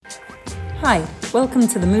Hi, welcome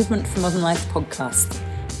to the Movement for Modern Life podcast.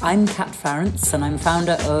 I'm Kat Farrance and I'm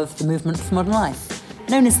founder of the Movement for Modern Life,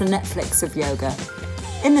 known as the Netflix of yoga.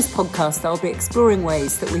 In this podcast, I'll be exploring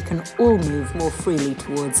ways that we can all move more freely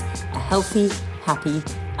towards a healthy, happy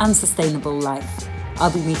and sustainable life.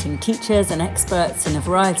 I'll be meeting teachers and experts in a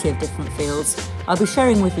variety of different fields. I'll be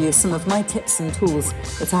sharing with you some of my tips and tools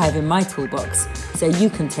that I have in my toolbox so you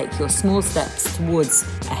can take your small steps towards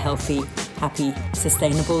a healthy, happy,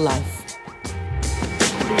 sustainable life.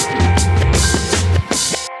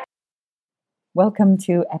 Welcome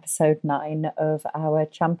to episode 9 of our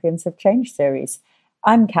Champions of Change series.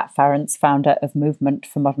 I'm Kat Farrance, founder of Movement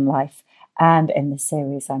for Modern Life, and in this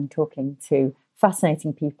series I'm talking to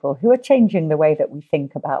fascinating people who are changing the way that we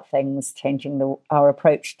think about things, changing our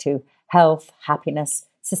approach to health, happiness,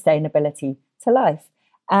 sustainability to life.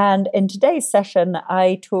 And in today's session,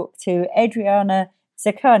 I talk to Adriana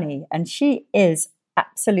Zaccani, and she is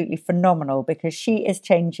absolutely phenomenal because she is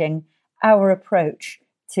changing our approach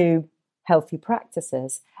to healthy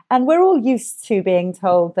practices. And we're all used to being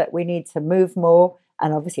told that we need to move more.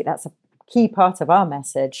 And obviously that's a key part of our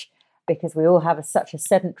message because we all have such a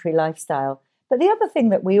sedentary lifestyle. But the other thing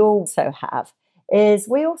that we also have is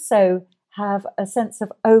we also have a sense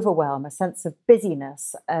of overwhelm, a sense of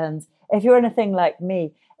busyness. And if you're anything like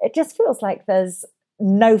me, it just feels like there's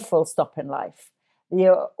no full stop in life.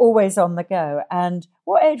 You're always on the go. And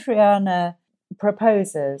what Adriana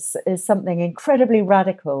proposes is something incredibly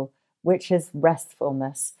radical, which is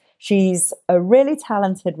restfulness. She's a really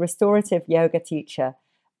talented restorative yoga teacher,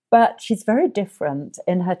 but she's very different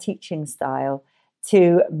in her teaching style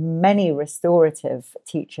to many restorative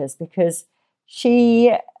teachers because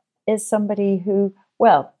she is somebody who,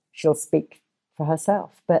 well, she'll speak for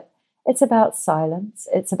herself, but it's about silence,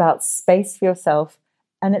 it's about space for yourself,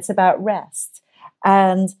 and it's about rest.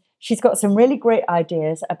 And she's got some really great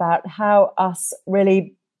ideas about how us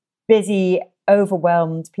really busy,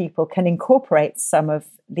 overwhelmed people can incorporate some of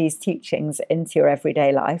these teachings into your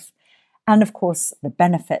everyday life. And of course, the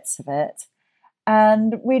benefits of it.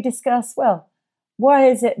 And we discuss, well, why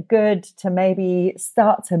is it good to maybe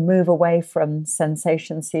start to move away from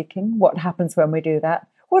sensation seeking? What happens when we do that?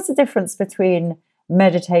 What's the difference between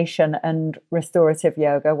meditation and restorative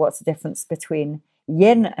yoga? What's the difference between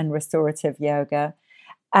yin and restorative yoga?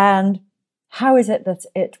 And how is it that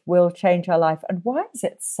it will change our life? And why is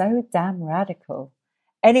it so damn radical?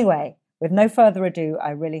 Anyway, with no further ado,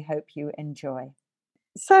 I really hope you enjoy.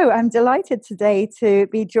 So I'm delighted today to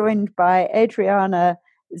be joined by Adriana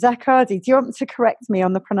Zaccani. Do you want to correct me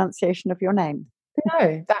on the pronunciation of your name?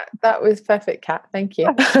 No, that was perfect, Kat. Thank you.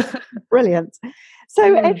 Brilliant.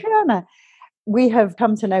 So Adriana, we have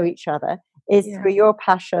come to know each other through your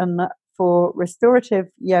passion for restorative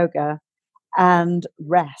yoga and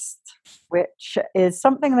rest, which is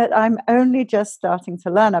something that I'm only just starting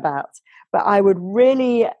to learn about. But I'd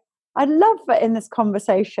love in this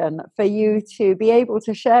conversation for you to be able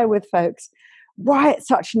to share with folks why it's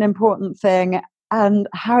such an important thing and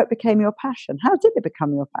how it became your passion. How did it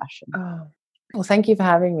become your passion? Oh, well, thank you for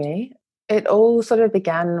having me. It all sort of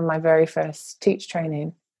began in my very first teach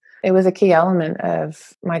training. It was a key element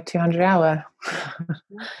of my 200-hour.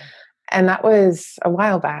 And that was a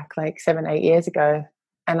while back, like 7-8 years ago.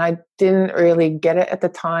 And I didn't really get it at the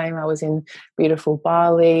time. I was in beautiful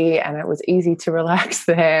Bali and it was easy to relax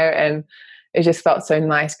there. And it just felt so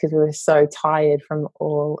nice because we were so tired from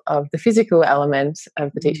all of the physical elements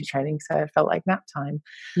of the teacher training. So it felt like nap time.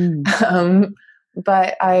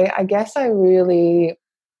 But I guess I really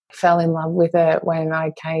fell in love with it when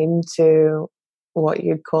I came to what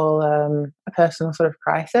you'd call a personal sort of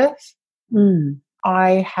crisis.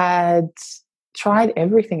 I had tried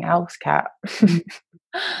everything else, Kat.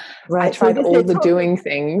 Right. I tried all the doing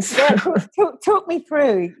things. Yeah, talk me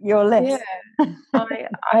through your list.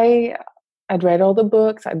 Yeah. I'd read all the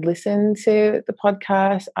books. I'd listened to the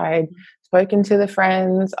podcast. I'd spoken to the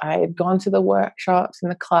friends. I'd gone to the workshops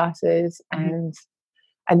and the classes, and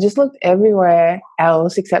I just looked everywhere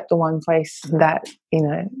else except the one place that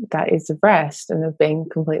is of rest and of being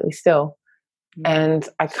completely still. And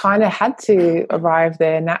I kind of had to arrive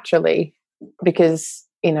there naturally because,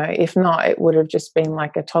 if not, it would have just been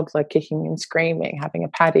like a toddler kicking and screaming, having a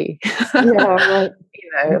paddy. Right.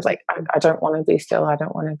 Like, I don't want to be still. I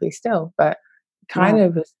don't want to be still. But kind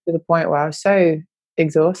of was to the point where I was so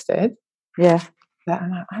exhausted. Yeah. That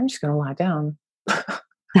I'm just going to lie down.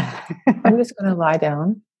 I'm just going to lie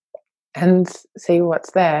down and see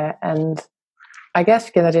what's there. And I guess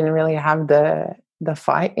because I didn't really have the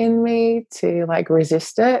fight in me to like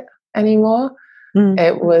resist it anymore.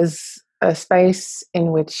 It was a space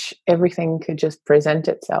in which everything could just present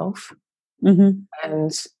itself.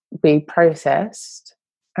 And be processed.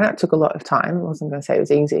 And that took a lot of time. I wasn't going to say it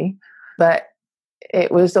was easy, but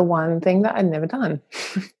it was the one thing that I'd never done.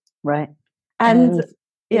 Right. And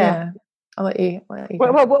yeah, I'll let you go.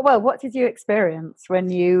 Well, what did you experience when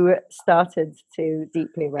you started to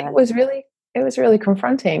deeply read? It was really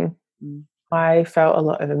confronting. Mm. I felt a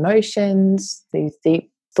lot of emotions, these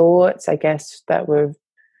deep thoughts, I guess, that were,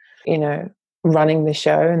 running the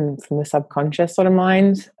show, and from the subconscious sort of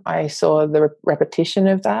mind. I saw the repetition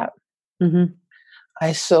of that. Mm-hmm.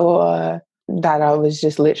 I saw that I was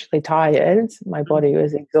just literally tired. My body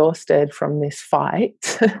was exhausted from this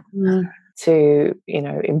fight to,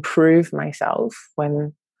 improve myself,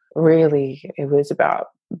 when really it was about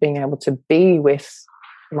being able to be with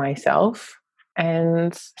myself.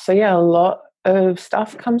 And so, a lot of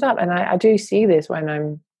stuff comes up. And I do see this when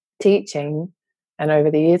I'm teaching, and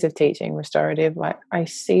over the years of teaching restorative, like I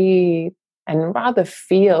see and rather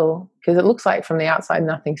feel, because it looks like from the outside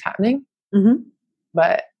nothing's happening. Mm-hmm.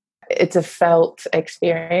 But it's a felt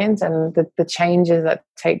experience, and the changes that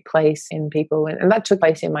take place in people, and that took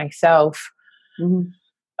place in myself,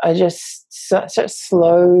 are just such a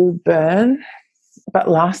slow burn, but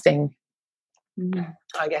lasting,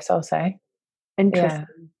 I guess I'll say.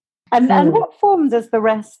 Interesting. Yeah. And what form does the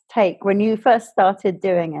rest take when you first started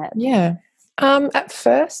doing it? Yeah. At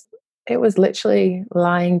first, it was literally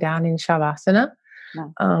lying down in Shavasana,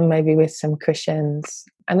 maybe with some cushions.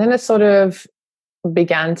 And then it sort of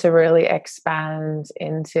began to really expand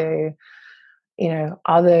into,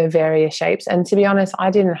 other various shapes. And to be honest, I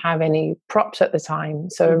didn't have any props at the time.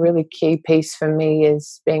 So a really key piece for me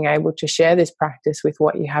is being able to share this practice with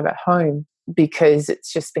what you have at home, because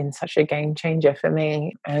it's just been such a game changer for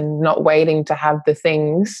me. And not waiting to have the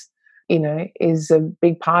things, is a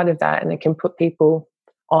big part of that. And it can put people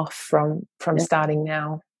off from starting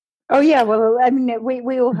now. Oh yeah, well, I mean,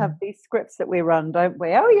 we all have these scripts that we run, don't we?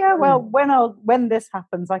 Oh yeah, well, when this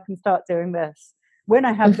happens, I can start doing this. When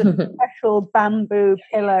I have the special bamboo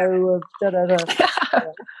pillow of da da da.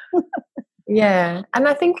 Yeah, and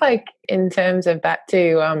I think, like, in terms of that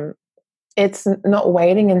too, it's not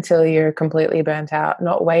waiting until you're completely burnt out,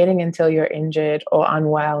 not waiting until you're injured or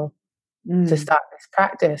unwell to start this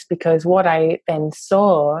practice. Because what I then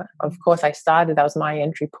saw, of course, that was my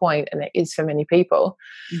entry point, and it is for many people.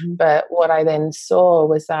 But what I then saw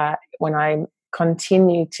was that when I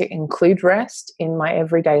continue to include rest in my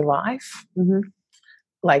everyday life,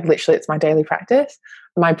 like literally it's my daily practice,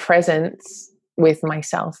 my presence with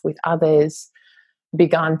myself, with others,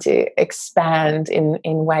 began to expand in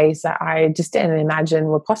ways that I just didn't imagine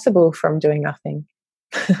were possible from doing nothing.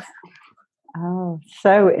 Oh,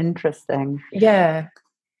 so interesting. Yeah.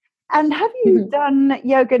 And have you done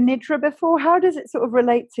yoga nidra before? How does it sort of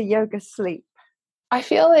relate to yoga sleep? I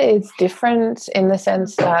feel it's different in the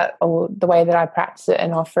sense that the way that I practice it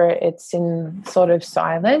and offer it, it's in sort of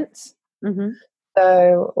silence.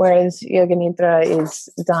 So whereas yoga nidra is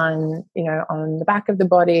done, on the back of the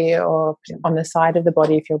body or on the side of the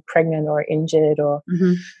body if you're pregnant or injured, or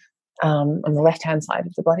on the left-hand side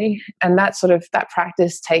of the body. And that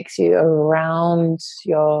practice takes you around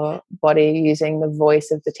your body using the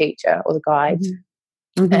voice of the teacher or the guide,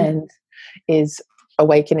 and is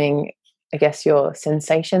awakening, I guess, your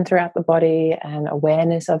sensation throughout the body and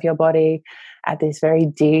awareness of your body at this very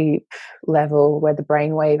deep level, where the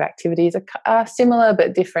brainwave activities are similar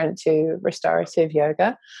but different to restorative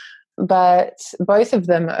yoga. But both of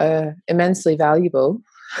them are immensely valuable.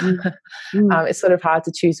 It's sort of hard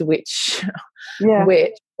to choose which,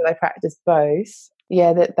 but I practice both.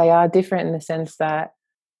 Yeah, that they are different in the sense that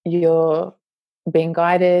you're being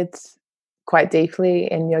guided quite deeply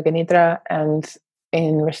in yoga nidra, and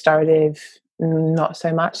in restorative, not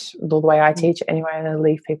so much. The way I teach it anyway, and I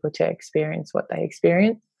leave people to experience what they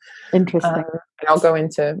experience. Interesting. And I'll go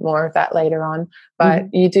into more of that later on. But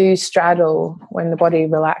you do straddle, when the body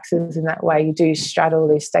relaxes in that way, you do straddle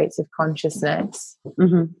these states of consciousness.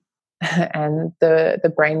 And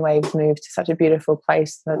the brain waves move to such a beautiful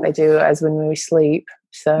place that they do as when we sleep.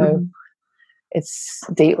 So it's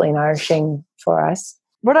deeply nourishing for us.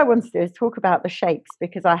 What I want to do is talk about the shapes,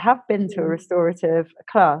 because I have been to a restorative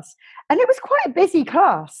class, and it was quite a busy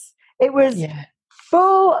class. It was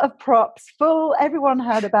full of props, everyone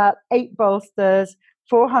had about 8 bolsters,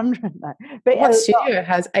 400. No, but what studio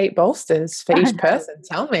has 8 bolsters for each person?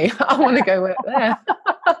 Tell me. I want to go work there.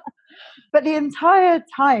 But the entire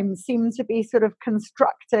time seemed to be sort of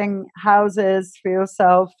constructing houses for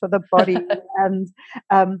yourself, for the body,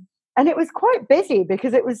 and it was quite busy,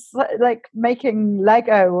 because it was like making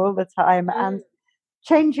Lego all the time and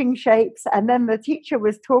changing shapes. And then the teacher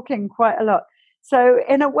was talking quite a lot. So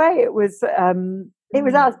in a way, it was it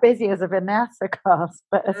was as busy as a Vinyasa class,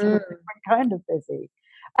 but a sort of different kind of busy.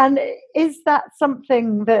 And is that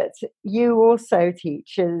something that you also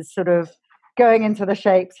teach, is sort of going into the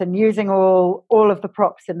shapes and using all of the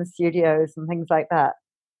props in the studios and things like that?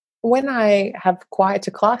 When I have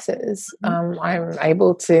quieter classes, I'm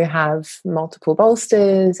able to have multiple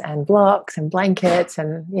bolsters and blocks and blankets,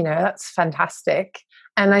 and that's fantastic.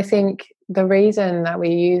 And I think the reason that we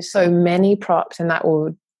use so many props, and that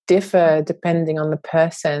will differ depending on the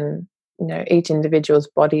person, each individual's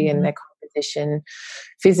body and their composition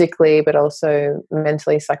physically, but also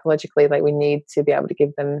mentally, psychologically, like we need to be able to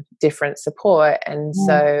give them different support. And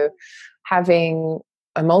so having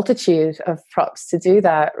a multitude of props to do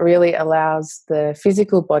that really allows the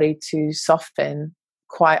physical body to soften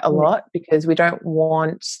quite a lot, because we don't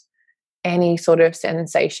want any sort of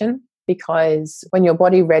sensation, because when your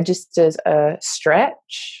body registers a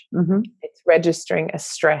stretch, it's registering a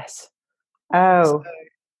stress. Oh.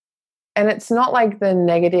 And it's not like the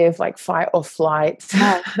negative, like fight or flight,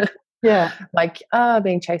 like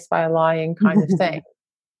being chased by a lion kind of thing,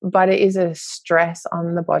 but it is a stress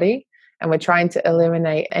on the body. And we're trying to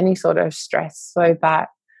eliminate any sort of stress so that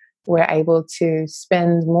we're able to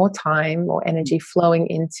spend more time, more energy flowing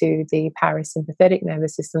into the parasympathetic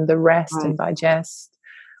nervous system, the rest and digest,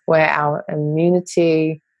 where our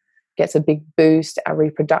immunity gets a big boost, our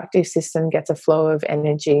reproductive system gets a flow of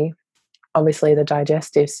energy, obviously the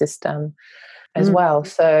digestive system as well.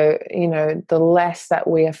 So, the less that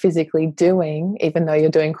we are physically doing, even though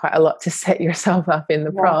you're doing quite a lot to set yourself up in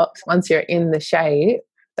the props, once you're in the shape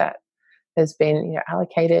that has been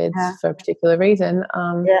allocated for a particular reason,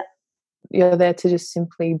 you're there to just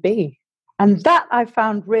simply be. And that I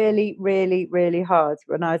found really, really, really hard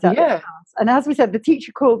when I was at the class. And as we said, the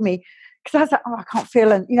teacher called me because I was like, I can't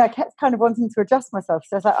feel it. I kept kind of wanting to adjust myself.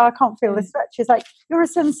 So I was like, I can't feel the stretch. She's like, you're a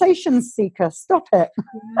sensation seeker. Stop it.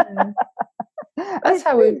 That's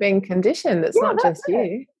how we've been conditioned. It's not just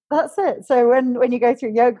you. That's it. So when you go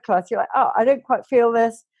through yoga class, you're like, I don't quite feel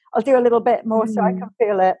this. I'll do a little bit more so I can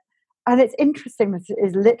feel it. And it's interesting that it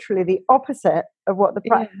is literally the opposite of what the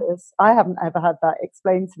practice. I haven't ever had that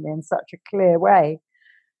explained to me in such a clear way.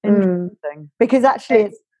 Interesting. Because actually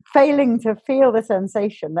it's failing to feel the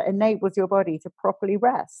sensation that enables your body to properly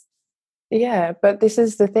rest. Yeah, but this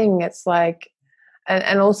is the thing. It's like,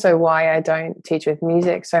 and also why I don't teach with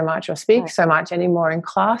music so much or speak so much anymore in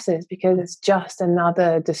classes, because it's just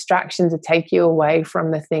another distraction to take you away from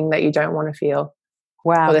the thing that you don't want to feel.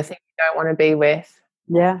 Or the thing you don't want to be with.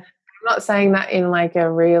 Yeah. I'm not saying that in like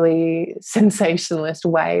a really sensationalist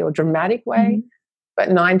way or dramatic way, but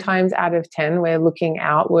 9 times out of 10, we're looking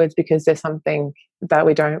outwards because there's something that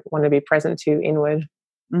we don't want to be present to inward.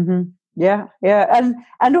 Yeah.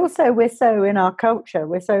 And also we're so in our culture,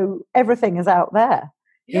 everything is out there.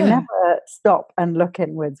 You never stop and look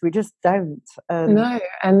inwards. We just don't. No.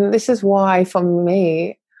 And this is why, for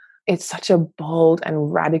me, it's such a bold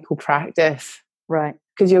and radical practice. Right.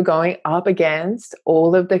 Because you're going up against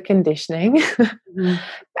all of the conditioning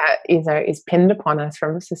that is pinned upon us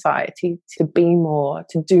from society to be more,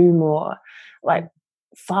 to do more, like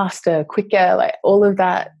faster, quicker, like all of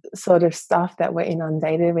that sort of stuff that we're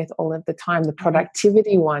inundated with all of the time. The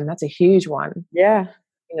productivity one, that's a huge one. Yeah.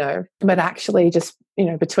 But actually just,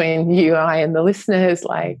 between you, I, and the listeners,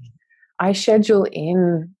 like I schedule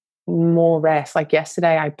in more rest. Like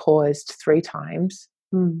yesterday I paused 3 times.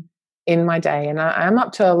 In my day, and I'm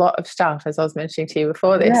up to a lot of stuff, as I was mentioning to you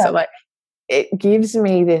before this. So like it gives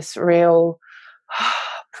me this real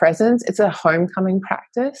presence. It's a homecoming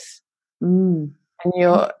practice. And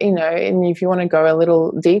you're and if you want to go a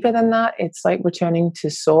little deeper than that, it's like returning to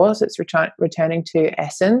source. It's returning to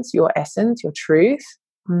essence, your truth.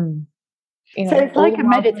 So it's like a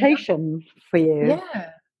meditation for you. Yeah,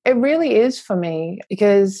 it really is for me,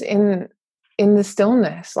 because in the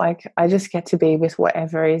stillness, like I just get to be with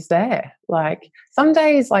whatever is there. Like some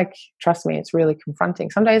days, like trust me, it's really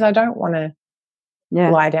confronting. Some days I don't want to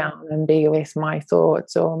lie down and be with my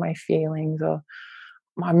thoughts or my feelings, or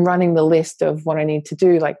I'm running the list of what I need to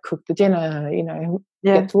do, like cook the dinner,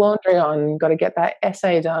 get the laundry on, got to get that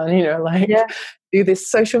essay done, do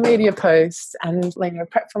this social media post and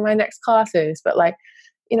prep for my next classes. But like,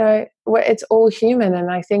 it's all human. And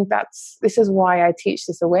I think this is why I teach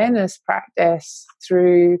this awareness practice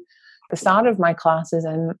through the start of my classes,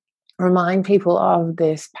 and remind people of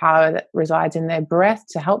this power that resides in their breath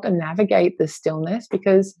to help them navigate the stillness,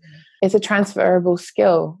 because it's a transferable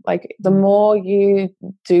skill. Like the more you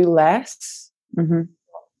do less, the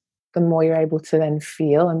more you're able to then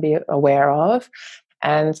feel and be aware of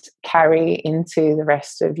and carry into the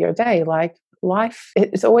rest of your day. Like life,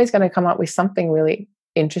 it's always going to come up with something really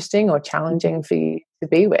interesting or challenging for you to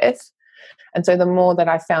be with. And so the more that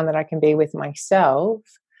I found that I can be with myself,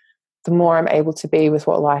 the more I'm able to be with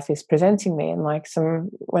what life is presenting me. And like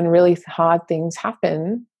when really hard things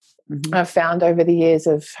happen, I've found over the years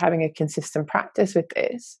of having a consistent practice with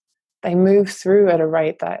this, they move through at a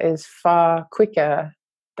rate that is far quicker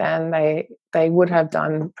than they would have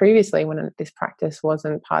done previously when this practice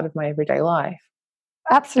wasn't part of my everyday life.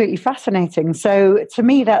 Absolutely fascinating. So to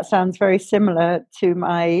me, that sounds very similar to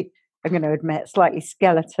my, I'm going to admit, slightly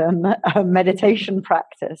skeleton meditation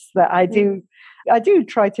practice that I do. I do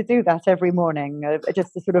try to do that every morning,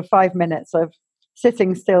 just a sort of 5 minutes of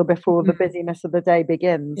sitting still before the busyness of the day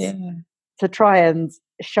begins. Yeah. To try and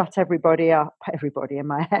shut everybody in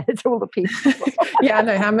my head, all the people. Yeah, I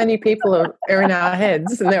know how many people are in our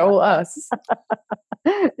heads, and they're all us.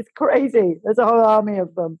 It's crazy. There's a whole army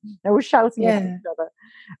of them. They're all shouting at each other.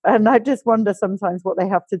 And I just wonder sometimes what they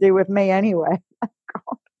have to do with me anyway.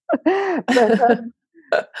 But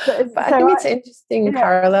I think it's an interesting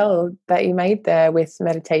parallel that you made there with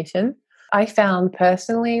meditation. I found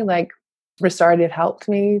personally, like, restorative helped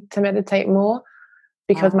me to meditate more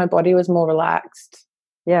because my body was more relaxed.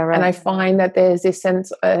 Yeah, right. And I find that there's this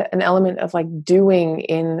sense, an element of like doing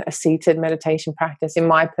in a seated meditation practice. In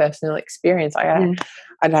my personal experience, I'd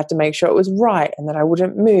have to make sure it was right, and that I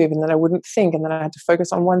wouldn't move, and that I wouldn't think, and that I had to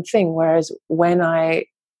focus on one thing. Whereas when I,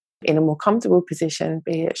 in a more comfortable position,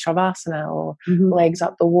 be it shavasana or legs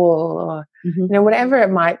up the wall, or you know, whatever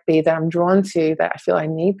it might be that I'm drawn to, that I feel I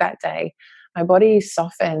need that day, my body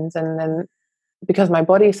softens, and then because my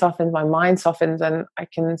body softens, my mind softens, and I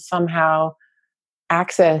can somehow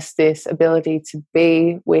access this ability to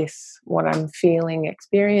be with what I'm feeling,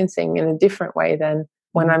 experiencing in a different way than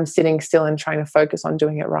when I'm sitting still and trying to focus on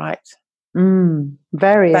doing it right.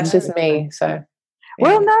 That's just me. So, yeah.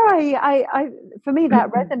 Well, no, I for me that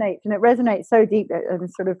resonates, and it resonates so deep that I'm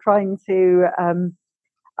sort of trying to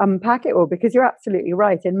unpack it all, because you're absolutely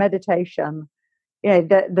right. In meditation, you know,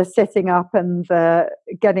 the sitting up and the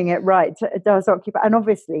getting it right, it does occupy, and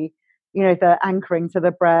obviously, you know, the anchoring to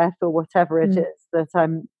the breath or whatever it is that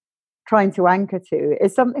I'm trying to anchor to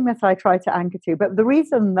is something that I try to anchor to. But the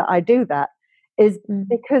reason that I do that is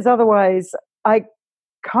because otherwise I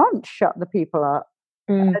can't shut the people up.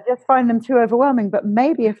 I just find them too overwhelming. But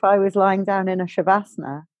maybe if I was lying down in a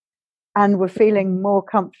shavasana and were feeling more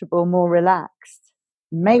comfortable, more relaxed,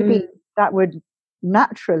 maybe that would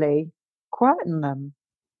naturally quieten them.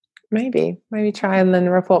 Maybe try and then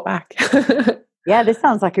report back. Yeah, this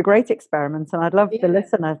sounds like a great experiment, and I'd love the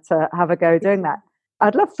listener to have a go doing that.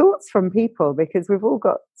 I'd love thoughts from people, because we've all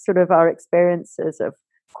got sort of our experiences of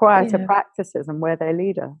quieter practices and where they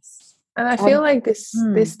lead us. And I feel like this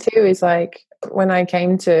too is like when I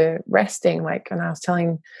came to resting, like when I was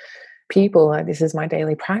telling people like this is my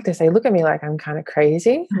daily practice, they look at me like I'm kind of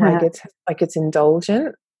crazy, like it's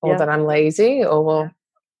indulgent, or that I'm lazy, or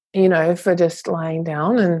you know, for just lying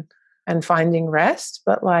down and finding rest.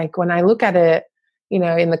 But like when I look at it, you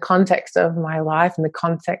know, in the context of my life, in the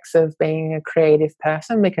context of being a creative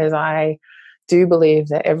person, because I do believe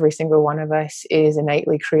that every single one of us is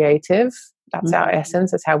innately creative. That's our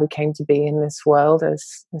essence. That's how we came to be in this world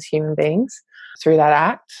as human beings, through that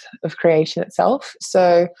act of creation itself.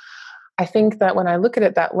 So I think that when I look at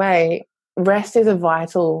it that way, rest is a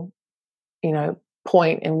vital, you know,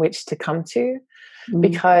 point in which to come to,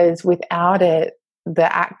 because without it,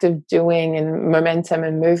 the act of doing and momentum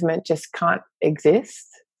and movement just can't exist.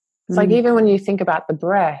 It's like even when you think about the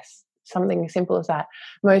breath, something as simple as that,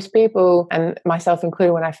 most people, and myself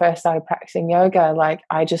included, when I first started practicing yoga, like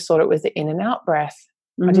I just thought it was the in and out breath.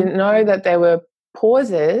 I didn't know that there were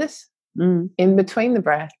pauses in between the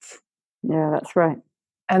breaths. Yeah, that's right.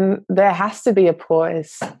 And there has to be a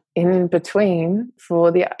pause in between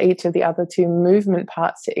for each of the other two movement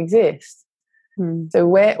parts to exist. So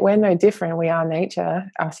we're no different. We are nature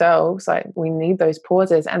ourselves. Like we need those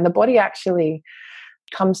pauses, and the body actually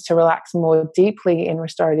comes to relax more deeply in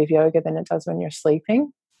restorative yoga than it does when you're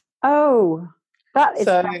sleeping. Oh, that is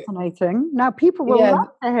fascinating. Now people will love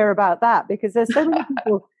to hear about that, because there's so many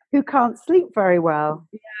people who can't sleep very well.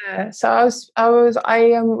 Yeah. So I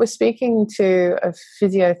was speaking to a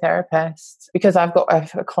physiotherapist because I've got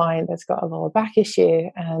a client that's got a lower back issue,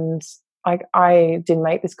 and I didn't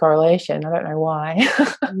make this correlation. I don't know why.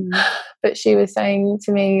 But she was saying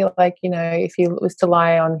to me, like, you know, if he was to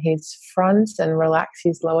lie on his front and relax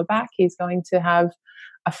his lower back, he's going to have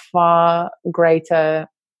a far greater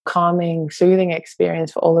calming, soothing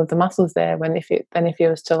experience for all of the muscles there than if he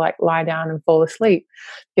was to like lie down and fall asleep,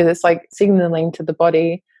 because it's like signaling to the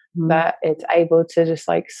body that it's able to just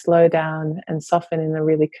like slow down and soften in a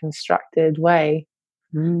really constructed way.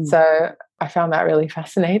 So I found that really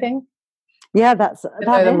fascinating. Yeah,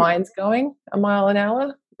 the mind's going a mile an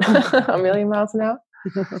hour, a million miles an hour.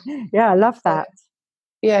 Yeah, I love that.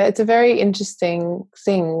 Yeah, it's a very interesting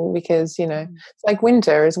thing because, it's like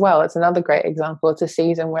winter as well. It's another great example. It's a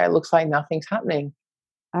season where it looks like nothing's happening.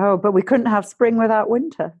 Oh, but we couldn't have spring without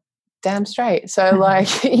winter. Damn straight. So like,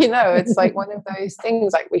 it's like one of those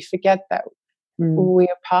things, like we forget that we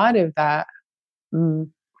are part of that. Oh,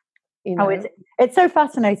 it's so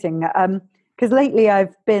fascinating. Because lately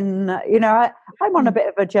I've been, I'm on a bit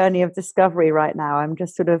of a journey of discovery right now. I'm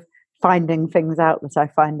just sort of finding things out that I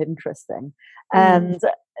find interesting. And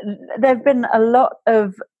there have been a lot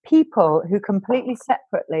of people who completely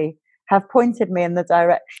separately have pointed me in the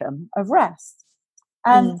direction of rest.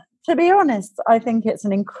 And to be honest, I think it's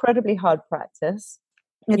an incredibly hard practice.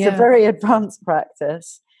 It's a very advanced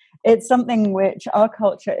practice. It's something which our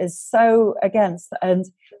culture is so against. And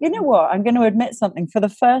you know what? I'm going to admit something. For the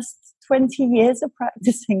first 20 years of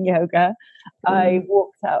practicing yoga, I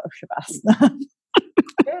walked out of Shavasana.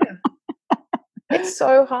 It's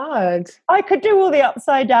so hard. I could do all the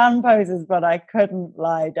upside down poses, but I couldn't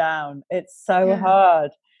lie down. It's so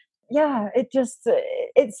hard. Yeah,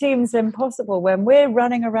 it seems impossible when we're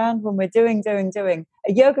running around, when we're doing. A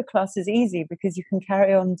yoga class is easy because you can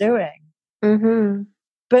carry on doing. Mm-hmm.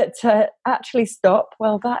 But to actually stop,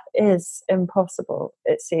 well, that is impossible,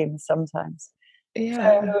 it seems sometimes.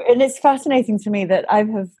 Yeah. So, and it's fascinating to me that I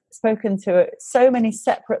have spoken to so many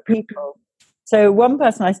separate people. So one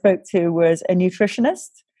person I spoke to was a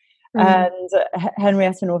nutritionist, and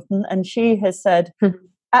Henrietta Norton, and she has said,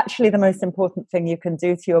 actually the most important thing you can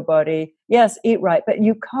do to your body, yes, eat right, but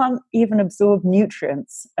you can't even absorb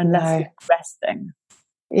nutrients unless you're resting.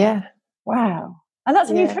 Yeah. Wow. And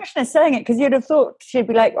that's a nutritionist saying it, because you'd have thought she'd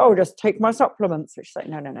be like, oh, just take my supplements. Which is like,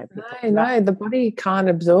 no. No, the body can't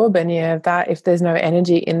absorb any of that if there's no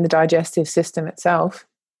energy in the digestive system itself.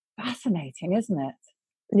 Fascinating, isn't it?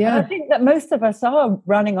 Yeah. And I think that most of us are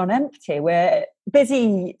running on empty. We're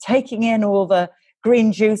busy taking in all the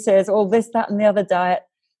green juices, all this, that, and the other diet,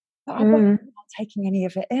 but our body's not taking any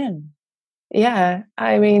of it in. Yeah.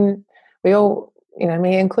 I mean, we all,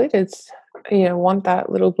 me included, want that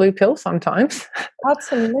little blue pill sometimes.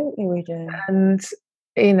 Absolutely, we do. And,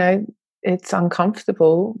 it's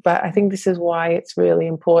uncomfortable, but I think this is why it's really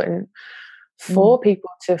important for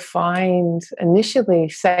people to find initially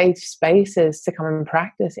safe spaces to come and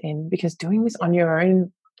practice in, because doing this on your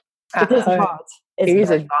own it is hard. It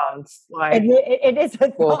is advanced. Like, it is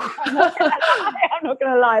advanced. I'm not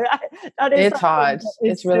going to lie. That is it's hard.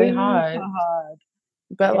 It's really hard.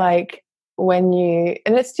 But like when you,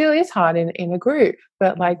 and it still is hard in a group,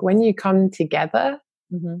 but like when you come together,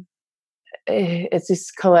 it's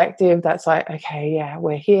this collective that's like, okay, yeah,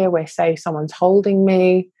 we're here, we're safe, someone's holding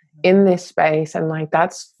me in this space. And like,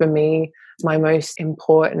 that's for me, my most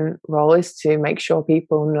important role is to make sure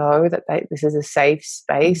people know that this is a safe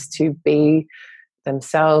space to be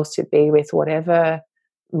themselves, to be with whatever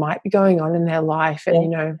might be going on in their life.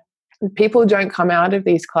 And people don't come out of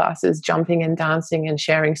these classes jumping and dancing and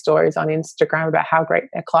sharing stories on Instagram about how great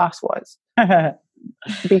their class was.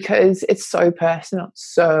 Because it's so personal,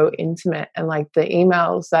 so intimate. And like the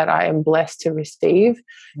emails that I am blessed to receive,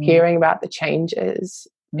 hearing about the changes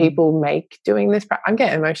people make doing this, I'm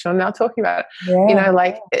getting emotional now talking about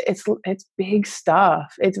it. It's big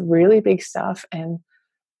stuff. It's really big stuff. And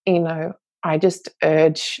I just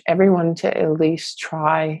urge everyone to at least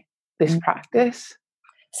try this practice.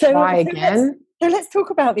 Try again. Let's talk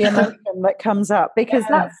about the emotion that comes up, because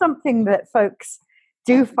that's something that folks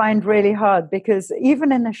do find really hard, because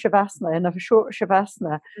even in a Shavasana, in a short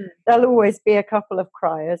Shavasana, there'll always be a couple of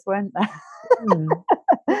criers, won't there?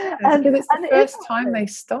 And it's the first time they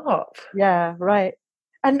stop. Yeah, right.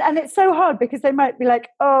 And it's so hard, because they might be like,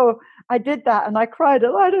 oh, I did that and I cried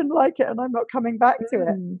and I didn't like it and I'm not coming back to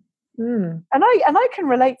it. And I can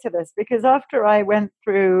relate to this, because after I went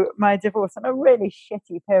through my divorce and a really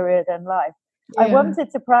shitty period in life, I wanted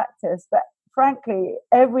to practice, but frankly,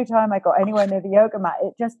 every time I got anywhere near the yoga mat,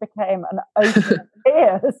 it just became an ocean of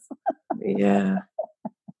tears. Yeah.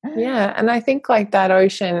 And I think like that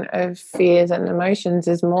ocean of fears and emotions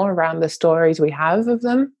is more around the stories we have of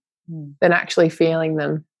them than actually feeling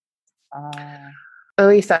them. At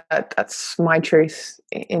least that's my truth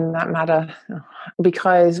in that matter.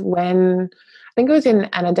 Because when, I think it was in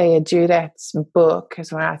Anodea Judeth's book,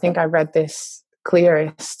 is where I think I read this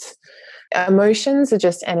clearest. Emotions are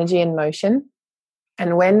just energy in motion.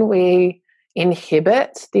 And when we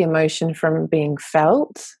inhibit the emotion from being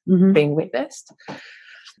felt, being witnessed,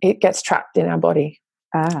 it gets trapped in our body.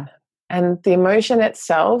 And the emotion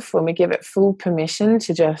itself, when we give it full permission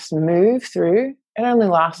to just move through it only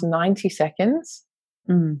lasts 90 seconds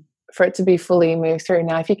Mm. for it to be fully moved through.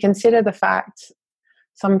 Now, if you consider the fact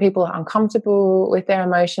some people are uncomfortable with their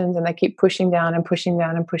emotions and they keep pushing down and pushing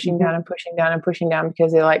down and pushing down and pushing down and pushing down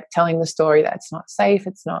because they're like telling the story that it's not safe,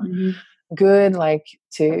 it's not good, like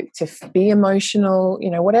to be emotional, you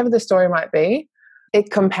know, whatever the story might be, it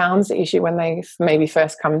compounds the issue when they maybe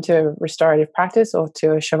first come to restorative practice or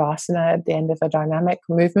to a shavasana at the end of a dynamic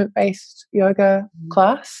movement-based yoga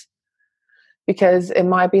class, because it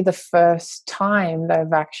might be the first time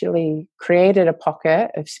they've actually created a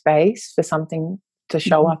pocket of space for something to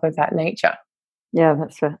show up of that nature. Yeah,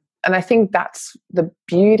 that's right. And I think that's the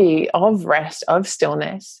beauty of rest, of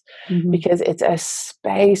stillness, because it's a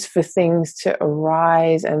space for things to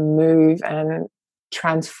arise and move and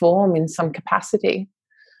transform in some capacity.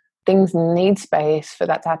 Things need space for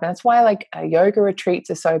that to happen. That's why like yoga retreats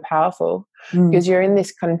are so powerful, because you're in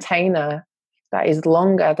this container that is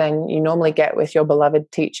longer than you normally get with your beloved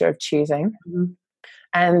teacher of choosing.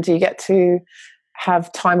 And you get to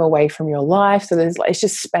have time away from your life. So there's it's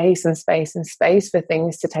just space and space and space for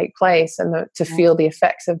things to take place and to feel the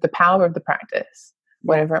effects of the power of the practice,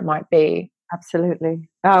 whatever it might be. Absolutely.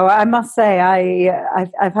 Oh, I must say,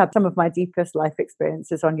 I've had some of my deepest life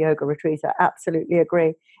experiences on yoga retreats. I absolutely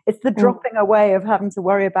agree. It's the dropping away of having to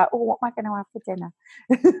worry about, what am I going to have for dinner?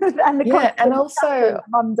 And and also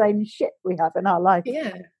mundane shit we have in our life.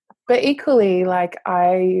 Yeah. But equally, like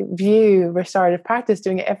I view restorative practice,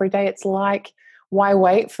 doing it every day, it's like, why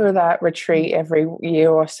wait for that retreat every year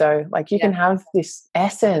or so? Like you can have this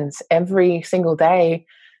essence every single day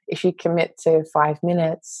if you commit to 5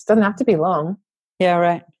 minutes. It doesn't have to be long. Yeah,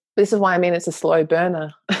 right. This is why I mean it's a slow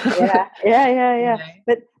burner. Yeah. You know?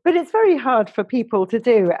 But it's very hard for people to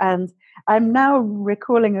do. And I'm now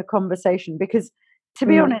recalling a conversation because, to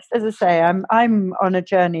be honest, as I say, I'm on a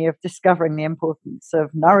journey of discovering the importance of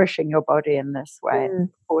nourishing your body in this way, and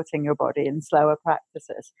supporting your body in slower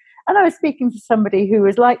practices. And I was speaking to somebody who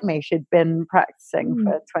was like me. She'd been practicing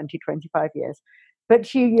for 20, 25 years. But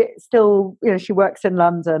she still, she works in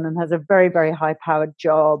London and has a very, very high-powered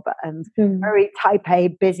job and very type A,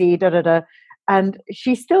 busy, And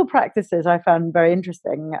she still practices, I found very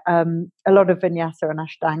interesting, a lot of vinyasa and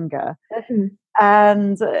ashtanga.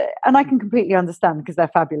 And I can completely understand because they're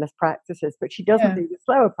fabulous practices, but she doesn't do the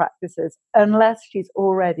slower practices unless she's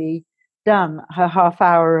already done her half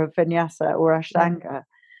hour of vinyasa or ashtanga.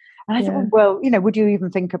 And I thought, well, would you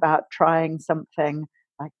even think about trying something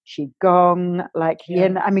like qigong, like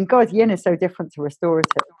yin? I mean, God, yin is so different to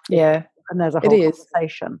restorative. Yeah. And there's a whole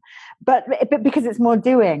conversation. But because it's more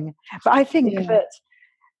doing. But I think that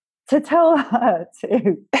to tell her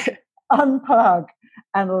to unplug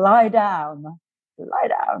and lie down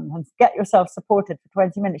and get yourself supported for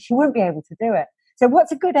 20 minutes, she wouldn't be able to do it. So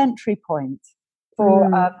what's a good entry point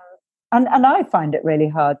for and I find it really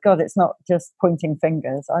hard. God, it's not just pointing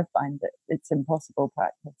fingers. I find that it's impossible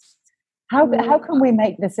practice. How can we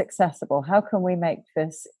make this accessible? How can we make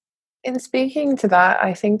this? In speaking to that,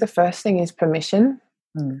 I think the first thing is permission.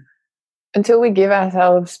 Until we give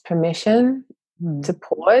ourselves permission to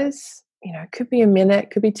pause, it could be a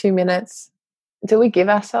minute, could be 2 minutes. Until we give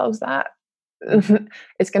ourselves that,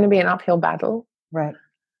 it's going to be an uphill battle. Right.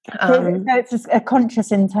 So it's just a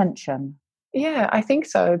conscious intention. Yeah, I think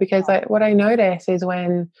so. Because what I notice is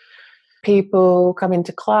when people come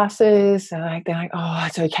into classes, they're like, oh,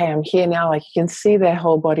 it's okay, I'm here now. Like you can see their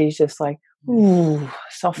whole body's just like,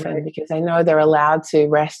 soften because they know they're allowed to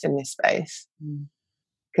rest in this space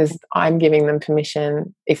because I'm giving them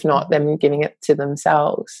permission, if not them giving it to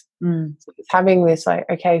themselves. So it's having this like,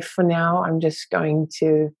 okay, for now I'm just going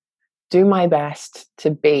to do my best to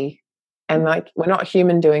be. And like we're not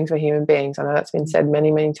human doings, we're human beings. I know that's been said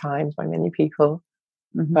many, many times by many people,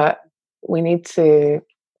 but we need to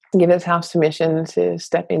give ourselves permission to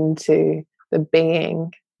step into the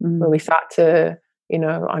being where we start to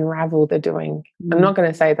unravel the doing. I'm not going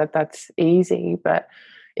to say that that's easy, but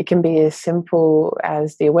it can be as simple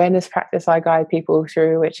as the awareness practice I guide people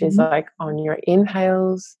through, which is like on your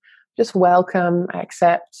inhales, just welcome,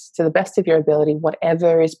 accept to the best of your ability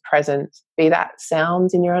whatever is present, be that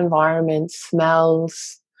sounds in your environment,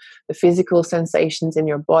 smells, the physical sensations in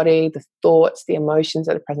your body, the thoughts, the emotions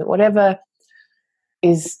that are present, whatever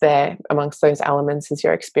is there amongst those elements as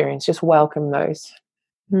your experience, just welcome those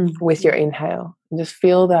with your inhale. And just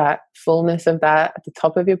feel that fullness of that at the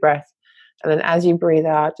top of your breath. And then as you breathe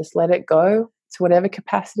out, just let it go to whatever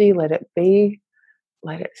capacity, let it be,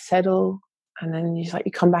 let it settle. And then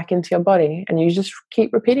you come back into your body and you just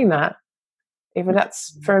keep repeating that. Even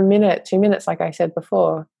that's for a minute, 2 minutes, like I said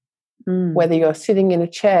before, whether you're sitting in a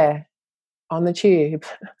chair, on the tube,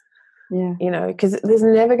 because there's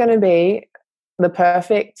never going to be the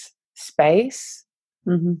perfect space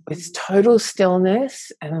Mm-hmm. with total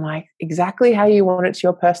stillness and like exactly how you want it to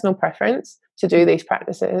your personal preference to do these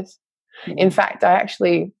practices. In fact,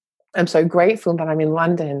 I'm so grateful that I'm in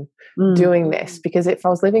London doing this, because if I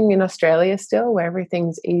was living in Australia still, where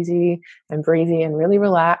everything's easy and breezy and really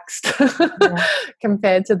relaxed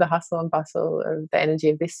compared to the hustle and bustle of the energy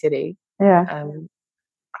of this city, I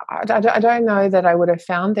don't know that I would have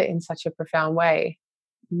found it in such a profound way.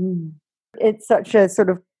 It's such a sort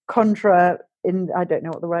of contra I don't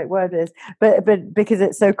know what the right word is, but because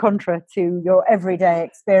it's so contra to your everyday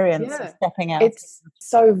experience of stepping out. It's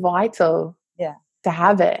so vital to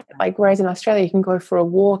have it. Like, whereas in Australia, you can go for a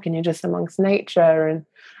walk and you're just amongst nature. And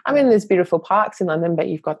I mean, there's beautiful parks in London, but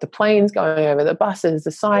you've got the planes going over, the buses,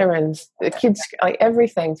 the sirens, the kids, like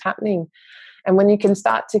everything's happening. And when you can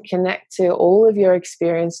start to connect to all of your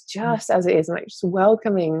experience just as it is, like just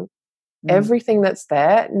welcoming everything that's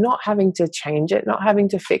there, not having to change it, not having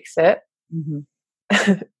to fix it,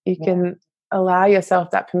 you can allow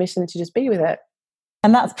yourself that permission to just be with it.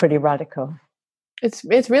 And that's pretty radical.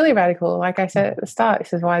 It's really radical. Like I said at the start,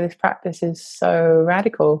 this is why this practice is so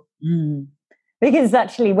radical. Because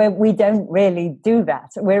actually we don't really do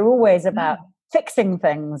that. We're always about fixing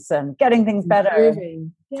things and getting things better.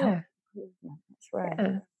 Improving. Yeah. That's right.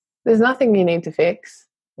 Yeah. There's nothing you need to fix.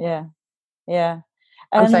 Yeah.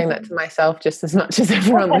 I'm saying that to myself just as much as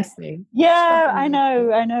everyone listening. Yeah, I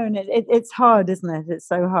know. And it's hard, isn't it? It's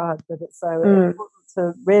so hard, but it's so important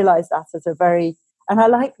to realise that as a very... And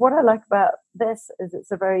what I like about this is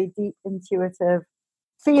it's a very deep, intuitive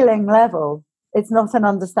feeling level. It's not an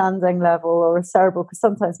understanding level or a cerebral, because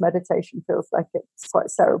sometimes meditation feels like it's quite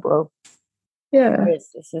cerebral. Yeah.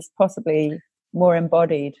 This is possibly more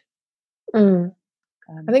embodied. I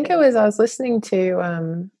think I was listening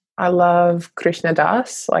to... I love Krishna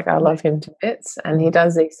Das, like I love him to bits, and he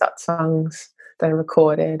does these satsangs that are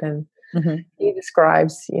recorded, and he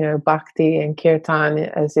describes, bhakti and kirtan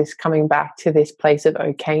as this coming back to this place of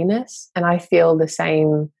okayness, and I feel the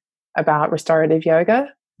same about restorative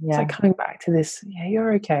yoga. It's like coming back to this,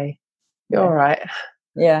 you're okay, you're all right.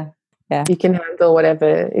 Yeah. You can handle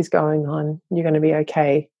whatever is going on, you're going to be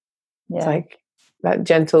okay. It's like that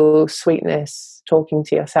gentle sweetness talking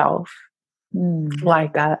to yourself.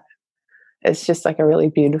 Like that. It's just like a really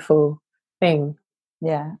beautiful thing.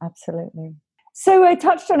 Yeah, absolutely. So I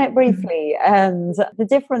touched on it briefly, and the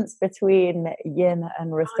difference between yin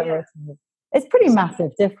and restorative. It's pretty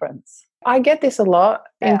massive difference. I get this a lot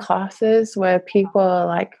in classes where people are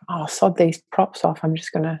like, oh, sod these props off, I'm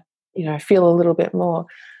just gonna feel a little bit more.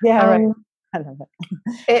 I love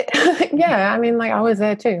it. I mean, like I was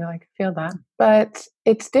there too, like feel that, but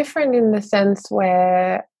it's different in the sense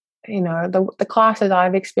where the classes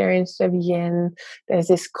I've experienced of yin, there's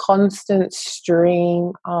this constant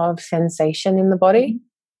stream of sensation in the body,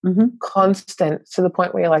 constant, to the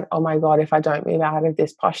point where you're like, oh my God, if I don't move out of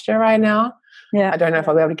this posture right now, I don't know if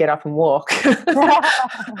I'll be able to get up and walk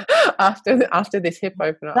after this hip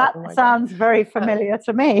open up. That sounds very familiar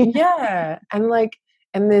to me.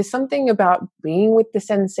 And there's something about being with the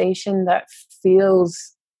sensation that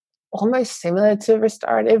feels almost similar to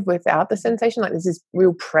restorative without the sensation. Like there's this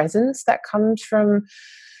real presence that comes from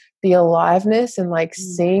the aliveness and like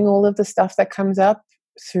seeing all of the stuff that comes up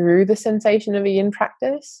through the sensation of a yin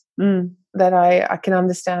practice that I can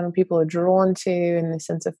understand when people are drawn to, in the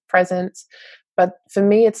sense of presence. But for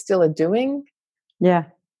me, it's still a doing.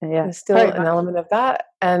 There's still an element of that.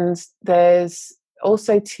 And there's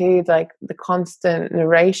also too like the constant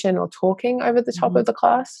narration or talking over the top of the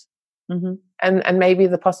class. And maybe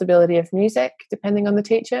the possibility of music, depending on the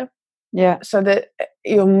teacher. So that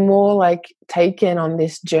you're more like taken on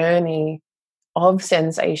this journey of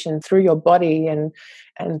sensation through your body and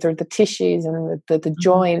through the tissues and the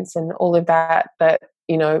joints and all of that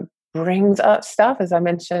brings up stuff. As I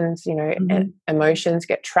mentioned, emotions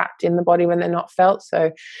get trapped in the body when they're not felt.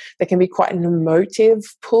 So there can be quite an emotive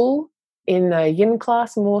pull in a yin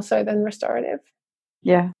class, more so than restorative.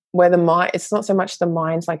 Where the mind, it's not so much the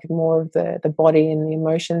mind's like more of the body and the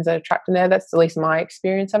emotions that are trapped in there. That's at least my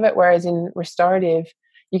experience of it. Whereas in restorative,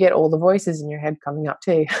 you get all the voices in your head coming up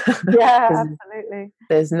too. Absolutely.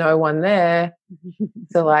 There's no one there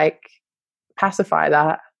to like pacify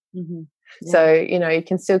that. So, you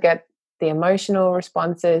can still get the emotional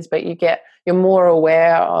responses, but you're more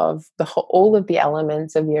aware of all of the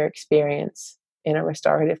elements of your experience in a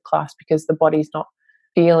restorative class, because the body's not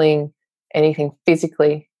feeling anything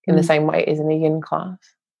physically in the same way as in a yin class.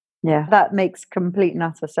 That makes complete and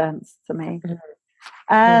utter sense to me.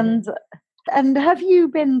 And have you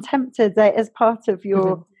been tempted, as part of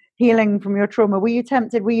your healing from your trauma, were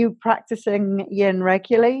you practicing yin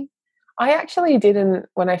regularly? I actually didn't,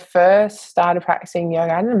 when I first started practicing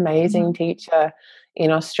yoga, I had an amazing teacher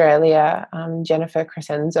in Australia, Jennifer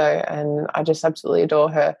Crescenzo, and I just absolutely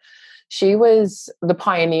adore her. She was the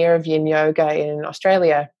pioneer of yin yoga in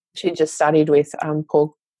Australia. She just studied with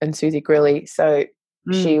Paul and Susie Grilly. So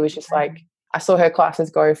she was just like, I saw her classes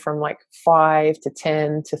go from like 5 to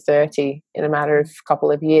 10 to 30 in a matter of a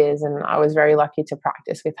couple of years. And I was very lucky to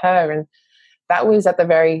practice with her. And that was at the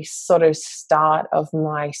very sort of start of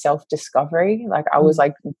my self-discovery. Like I was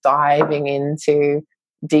like diving into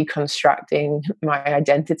deconstructing my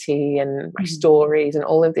identity and my stories and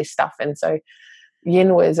all of this stuff. And so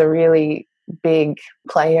yin was a really big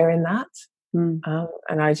player in that.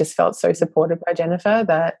 And I just felt so supported by Jennifer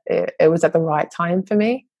that it was at the right time for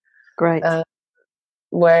me. Great.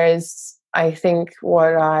 Whereas I think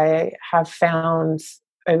what I have found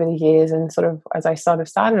over the years, and sort of as I sort of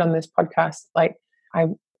started on this podcast, like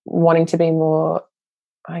I'm wanting to be more,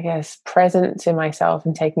 I guess, present to myself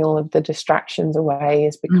and taking all of the distractions away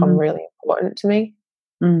has become really important to me.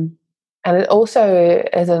 And it also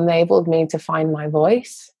has enabled me to find my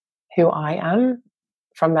voice, who I am,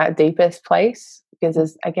 from that deepest place, because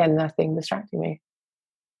there's, again, nothing distracting me.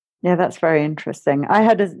 Yeah, that's very interesting. I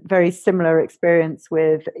had a very similar experience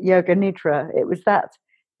with Yoga Nidra. It was that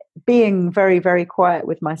being very, very quiet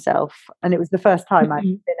with myself. And it was the first time I've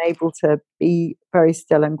been able to be very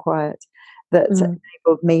still and quiet that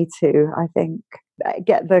enabled me to, I think,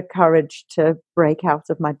 get the courage to break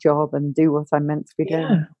out of my job and do what I'm meant to be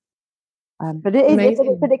doing. But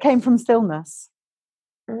it came from stillness.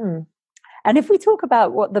 And if we talk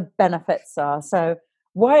about what the benefits are, so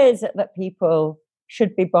why is it that people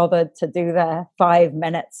should be bothered to do their 5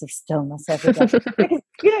 minutes of stillness every day? Because,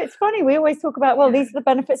 it's funny, we always talk about, well, these are the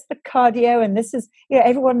benefits of the cardio, and this is,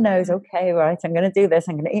 everyone knows, okay, right, I'm going to do this,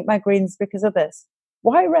 I'm going to eat my greens because of this.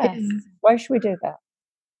 Why rest? Why should we do that?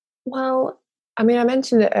 Well, I mean, I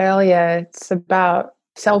mentioned it earlier, it's about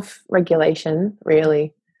self-regulation,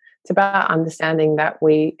 really. It's about understanding that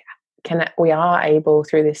we are able,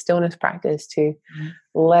 through this stillness practice, to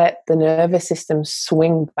let the nervous system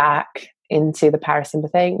swing back into the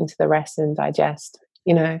parasympathetic, into the rest and digest,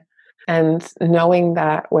 and knowing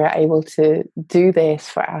that we're able to do this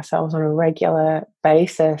for ourselves on a regular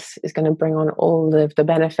basis is going to bring on all of the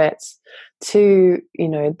benefits to,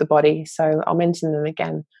 the body. So I'll mention them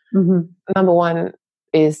again. Number one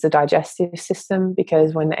is the digestive system,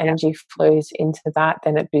 because when the energy flows into that,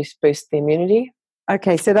 then it boosts the immunity.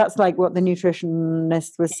 Okay, so that's like what the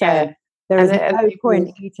nutritionist was saying. There is no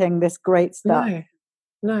point eating this great stuff.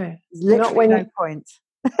 No, not when no point.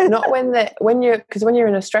 Not when you're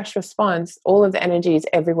in a stress response, all of the energy is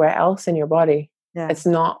everywhere else in your body. It's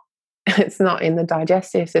not in the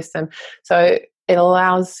digestive system. So it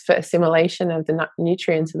allows for assimilation of the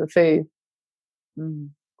nutrients of the food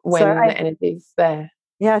when the energy is there.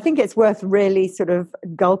 Yeah, I think it's worth really sort of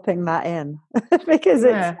gulping that in because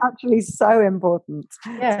it's actually so important.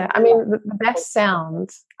 Yeah, I mean, the best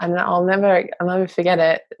sound, and I'll never forget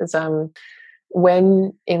it, is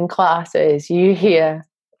when in classes you hear,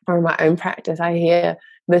 from my own practice, I hear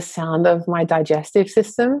the sound of my digestive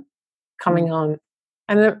system coming on.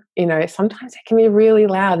 And, sometimes it can be really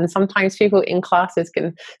loud, and sometimes people in classes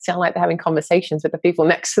can sound like they're having conversations with the people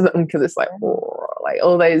next to them, because it's like, like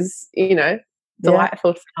all those,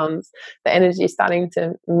 delightful sounds. The energy is starting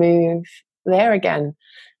to move there again.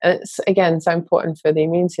 And it's, again, so important for the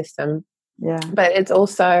immune system. Yeah. But it's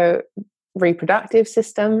also reproductive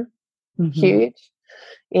system, huge.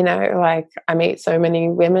 Like I meet so many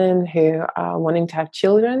women who are wanting to have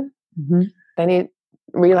children. They need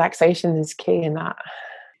relaxation is key in that.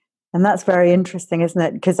 And that's very interesting, isn't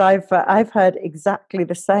it? Because I've heard exactly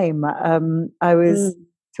the same. I was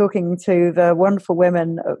talking to the wonderful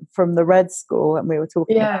women from the Red School, and we were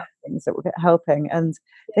talking about things that were helping, and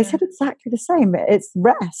they said exactly the same. It's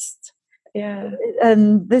rest. Yeah.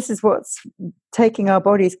 And this is what's taking our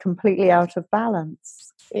bodies completely out of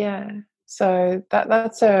balance. Yeah. So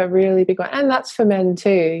that's a really big one. And that's for men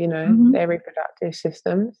too, their reproductive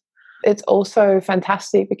systems. It's also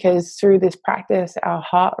fantastic because through this practice, our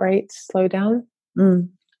heart rates slow down,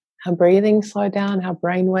 our breathing slow down, our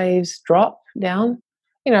brain waves drop down,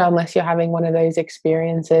 unless you're having one of those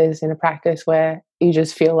experiences in a practice where you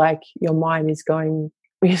just feel like your mind is going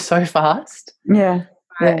so fast. Yeah.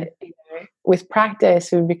 But, with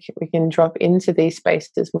practice, we can drop into these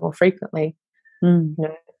spaces more frequently.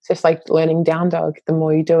 It's just like learning down dog. The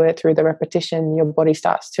more you do it through the repetition, your body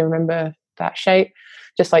starts to remember that shape.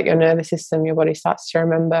 Just like your nervous system, your body starts to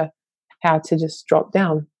remember how to just drop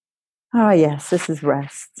down. Oh yes, this is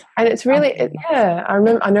rest. And it's really, yeah,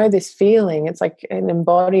 I know this feeling. It's like an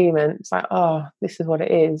embodiment. It's like, oh, this is what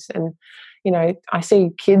it is. And, you know, I see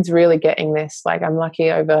kids really getting this. Like, I'm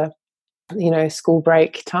lucky over, you know, school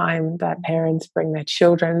break time that parents bring their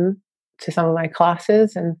children to some of my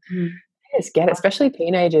classes, and they just get it, especially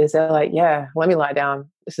teenagers. They're like, yeah, let me lie down.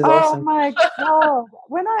 This is Oh awesome. my God.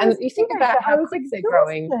 When I was And you think about I how was quick they're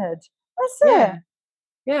growing. exhausted. That's Yeah. it.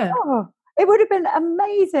 Yeah. Oh, it would have been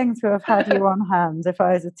amazing to have had you on hand if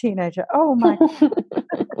I was a teenager. Oh my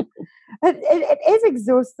it is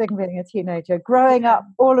exhausting being a teenager, growing up,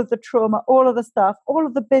 all of the trauma, all of the stuff, all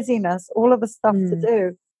of the busyness, all of the stuff to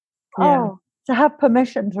do. Yeah. Oh, to have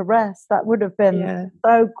permission to rest, that would have been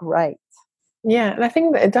so great. Yeah, and I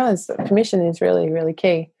think that it does. Permission is really, really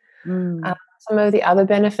key. Some of the other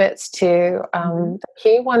benefits too, the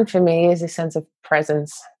key one for me is a sense of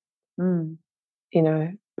presence. You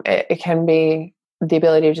know, it can be the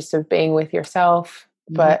ability just of being with yourself,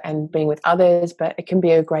 and being with others, but it can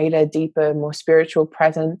be a greater, deeper, more spiritual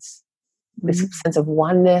presence, this sense of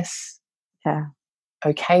oneness,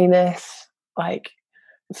 okayness. Like,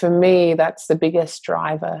 for me, that's the biggest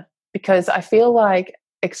driver, because I feel like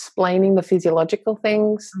explaining the physiological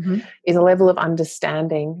things is a level of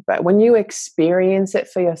understanding. But when you experience it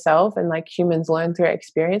for yourself, and like humans learn through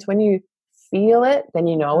experience, when you feel it, then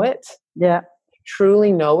you know it. Yeah.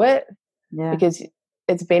 Truly know it. Yeah. Because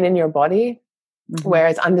it's been in your body.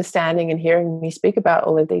 Whereas understanding and hearing me speak about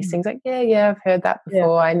all of these things, like, yeah, I've heard that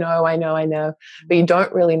before. I know. But you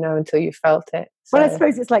don't really know until you felt it. So. Well, I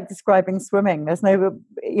suppose it's like describing swimming. There's no,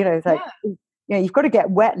 you know, it's like, you know, you've got to get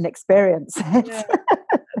wet and experience it. Yeah.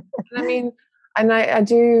 And I mean, and I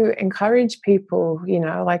do encourage people, you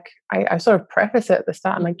know, like I sort of preface it at the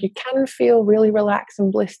start. I'm like, you can feel really relaxed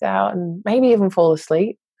and blissed out and maybe even fall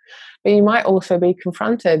asleep. But you might also be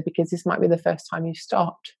confronted because this might be the first time you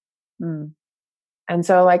stopped. And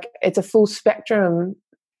so, like, it's a full spectrum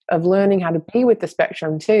of learning how to be with the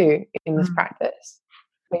spectrum too in this practice.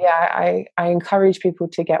 But yeah, I encourage people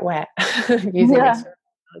to get wet using this.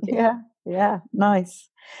 Yeah, nice.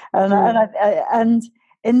 And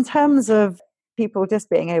in terms of people just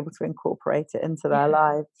being able to incorporate it into their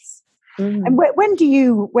lives. And what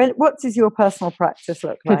does your personal practice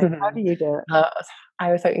look like? How do you do it?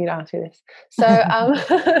 I was hoping you'd ask me this. So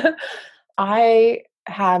I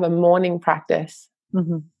have a morning practice.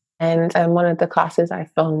 And one of the classes I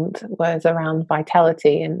filmed was around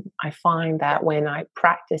vitality. And I find that when I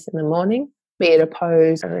practice in the morning, be it a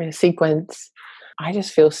pose or a sequence, I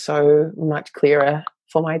just feel so much clearer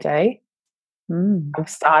for my day. I'm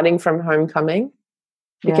starting from homecoming,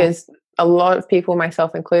 because a lot of people,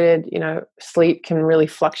 myself included, you know, sleep can really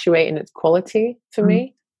fluctuate in its quality for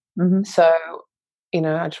me. So, you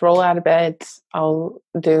know, I just roll out of bed. I'll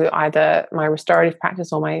do either my restorative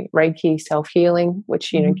practice or my Reiki self-healing,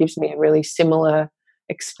 which, you know, gives me a really similar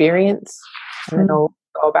experience. And then I'll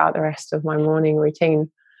go about the rest of my morning routine.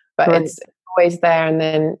 But it's always there. And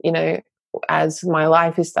then, you know, as my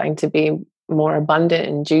life is starting to be more abundant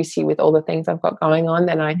and juicy with all the things I've got going on,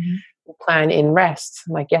 then I plan in rest.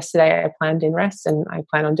 Like yesterday, I planned in rest, and I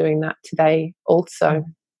plan on doing that today also.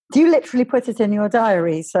 Do you literally put it in your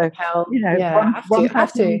diary? So, you know, I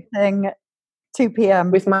have to. Meeting, 2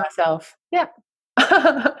 p.m. with myself. Yeah.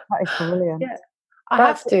 That is brilliant. Yeah. I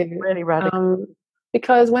have to. Really radical.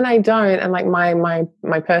 Because when I don't, and like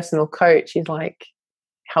my personal coach is like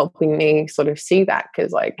helping me sort of see that,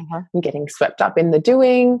 because like I'm getting swept up in the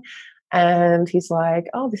doing, and he's like,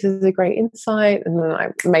 oh, this is a great insight. And then I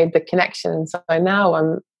made the connection. So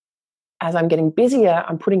now as I'm getting busier,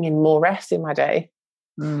 I'm putting in more rest in my day.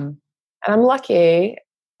 And I'm lucky.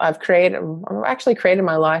 I've actually created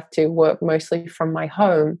my life to work mostly from my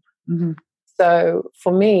home. So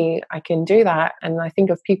for me, I can do that. And I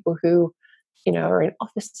think of people who, you know, are in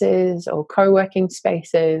offices or co-working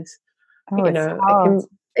spaces. You know,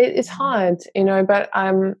 it's hard, you know, but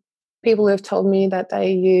people have told me that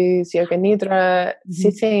they use yoga nidra,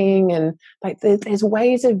 sitting, and like there's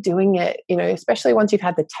ways of doing it, you know, especially once you've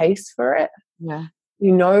had the taste for it. Yeah.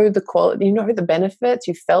 You know the quality, you know the benefits,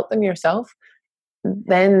 you felt them yourself.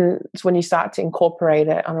 Then it's when you start to incorporate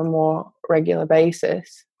it on a more regular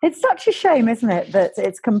basis. It's such a shame, isn't it, that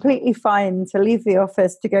it's completely fine to leave the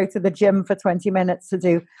office to go to the gym for 20 minutes to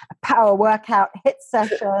do a power workout, HIIT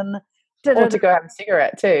session. Or to go have a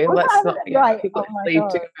cigarette too. Let's not forget people leave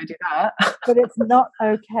to go do that. But it's not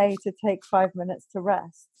okay to take 5 minutes to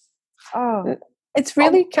rest. Oh. It's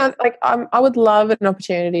really like I would love an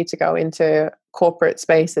opportunity to go into corporate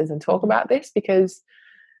spaces and talk about this, because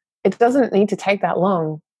it doesn't need to take that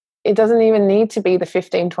long. It doesn't even need to be the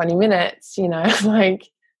 15, 20 minutes, you know, like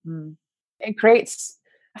it creates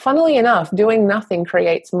funnily enough, doing nothing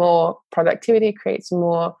creates more productivity, creates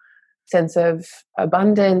more sense of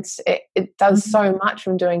abundance. It does so much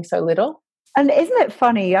from doing so little. And isn't it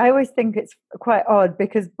funny? I always think it's quite odd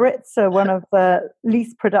because Brits are one of the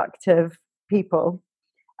least productive people,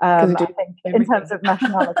 I think, in terms of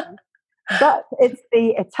nationality. But it's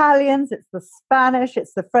the Italians, it's the Spanish,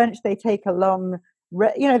 it's the French. They take a long,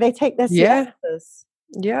 they take their siestas.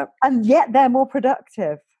 Yeah. And yet they're more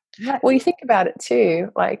productive. Well, you think about it too.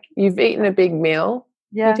 Like, you've eaten a big meal,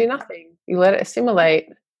 you do nothing. You let it assimilate.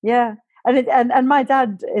 Yeah. And my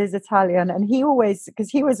dad is Italian, and he always,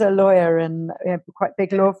 because he was a lawyer in quite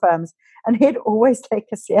big law firms, and he'd always take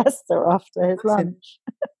a siesta after his lunch.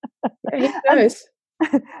 He knows.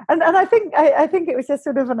 And I think it was just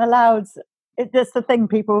sort of just the thing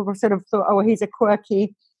people sort of thought, oh, he's a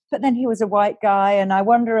quirky, but then he was a white guy, and I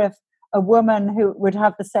wonder if a woman who would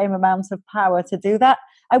have the same amount of power to do that.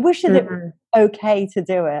 I wish that it was okay to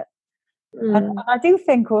do it. And I do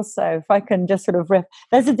think also, if I can just sort of riff,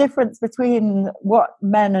 there's a difference between what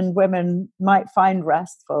men and women might find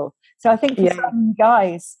restful. So I think for some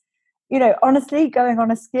guys, honestly, going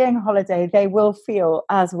on a skiing holiday, they will feel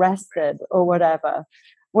as rested or whatever.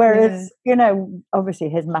 Whereas, obviously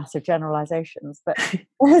his massive generalizations, but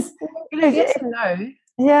yes and no.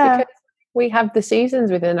 Yeah. Because we have the seasons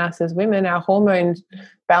within us as women. Our hormones,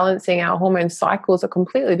 balancing our hormone cycles are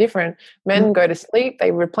completely different. Men go to sleep,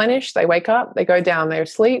 they replenish, they wake up, they go down, they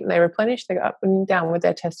sleep, and they replenish, they go up and down with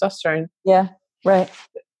their testosterone. Yeah, right.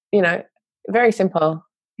 Very simple.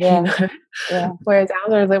 Yeah. Whereas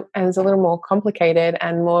ours is a little more complicated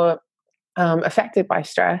and more affected by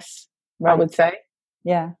stress, I would say.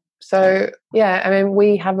 Yeah. So, I mean,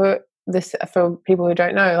 we have this, for people who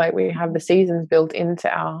don't know, like, we have the seasons built into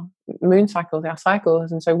our moon cycles, our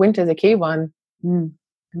cycles, and so winter's a key one.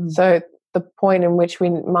 So the point in which we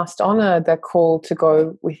must honor the call to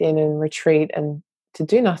go within and retreat and to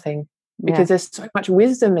do nothing, because there's so much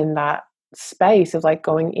wisdom in that space of like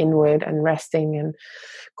going inward and resting and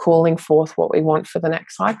calling forth what we want for the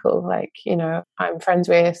next cycle. Like, I'm friends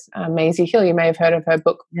with Maisie Hill. You may have heard of her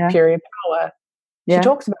book, Period Power. She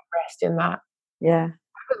talks about rest in that. Yeah.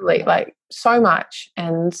 Like, so much.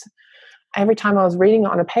 And every time I was reading it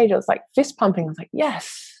on a page, I was like fist pumping. I was like,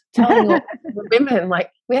 yes, telling all the women, like,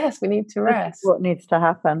 yes, we need to rest. What needs to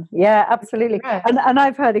happen. Yeah, absolutely. And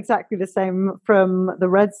I've heard exactly the same from the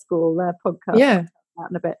Red School, their podcast. Yeah.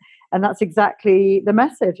 In a bit. And that's exactly the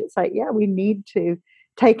message. It's like, we need to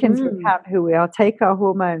take into account who we are, take our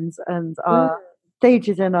hormones and our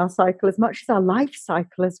stages in our cycle as much as our life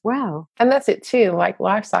cycle as well. And that's it too, like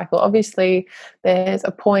life cycle. Obviously, there's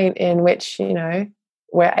a point in which,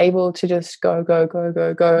 we're able to just go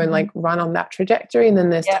and like run on that trajectory. And then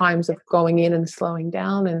there's times of going in and slowing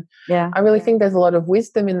down. And I really think there's a lot of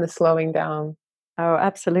wisdom in the slowing down. Oh,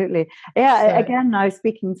 absolutely. Yeah. So, again, I was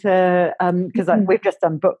speaking to, because we've just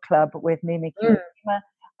done book club with Mimi Kiyama,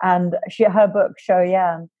 and her book,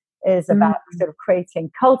 Shoyan, is about sort of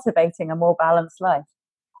cultivating a more balanced life.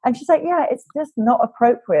 And she's like, it's just not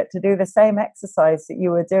appropriate to do the same exercise that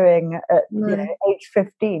you were doing at age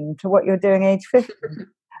 15 to what you're doing age 50.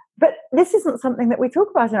 But this isn't something that we talk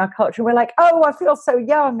about in our culture. We're like, oh, I feel so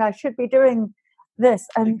young, I should be doing this.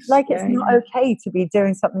 And it's not okay to be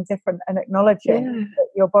doing something different and acknowledging that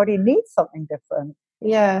your body needs something different.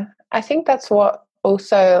 Yeah, I think that's what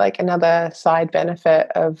also, like, another side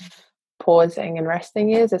benefit of pausing and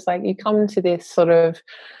resting is. It's like you come to this sort of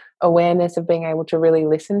awareness of being able to really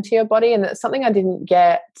listen to your body. And it's something I didn't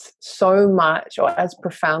get so much or as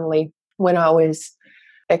profoundly when I was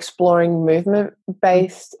exploring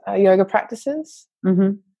movement-based yoga practices.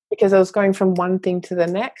 Because I was going from one thing to the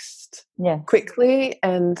next quickly.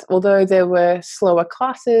 And although there were slower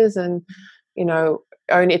classes and,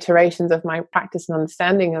 own iterations of my practice and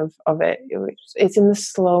understanding of it, it's in the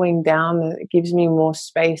slowing down that it gives me more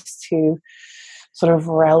space to sort of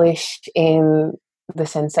relish in the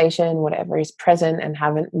sensation, whatever is present, and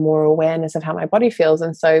have more awareness of how my body feels.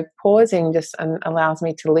 And so pausing just allows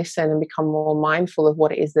me to listen and become more mindful of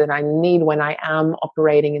what it is that I need when I am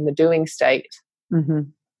operating in the doing state.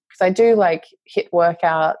 Because I do like HIIT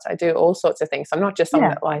workaber, I do all sorts of things. So I'm not just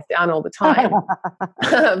someone that lies down all the time.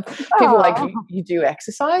 People are like, you do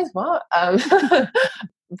exercise? What?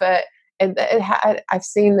 But I've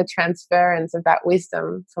seen the transference of that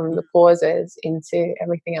wisdom from the pauses into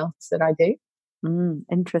everything else that I do.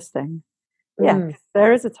 Interesting.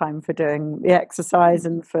 There is a time for doing the exercise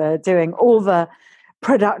and for doing all the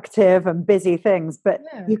productive and busy things, but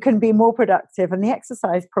you can be more productive, and the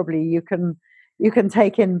exercise probably you can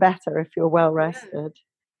take in better if you're well rested.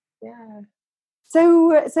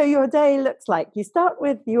 So your day looks like you start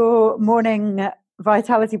with your morning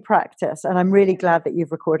vitality practice, and I'm really glad that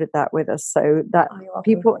you've recorded that with us so that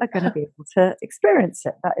people are going to be able to experience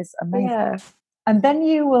it. That is amazing. Yeah. And then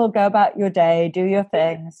you will go about your day, do your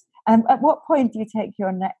things. And at what point do you take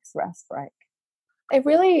your next rest break?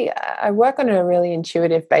 I work on a really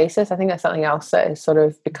intuitive basis. I think that's something else that has sort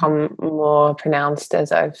of become more pronounced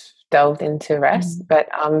as I've delved into rest. But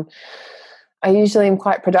I usually am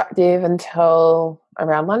quite productive until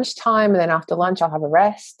around lunchtime, and then after lunch I'll have a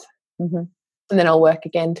rest. And then I'll work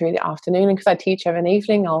again through the afternoon. And because I teach of an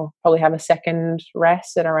evening, I'll probably have a second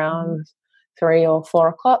rest at around 3 or 4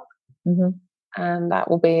 o'clock. And that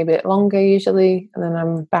will be a bit longer usually. And then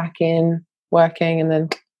I'm back in working and then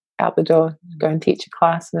out the door, go and teach a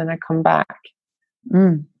class, and then I come back.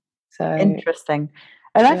 So interesting.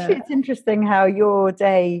 And actually it's interesting how your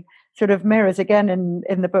day sort of mirrors again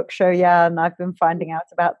in the book Shuo Yan. I've been finding out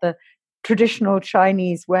about the traditional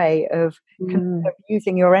Chinese way of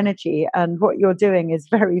using your energy, and what you're doing is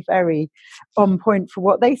very, very on point for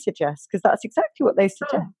what they suggest, because that's exactly what they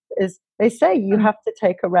suggest. Is they say you have to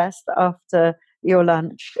take a rest after your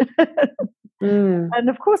lunch. And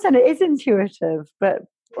of course, and it is intuitive, but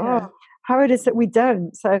how it is that we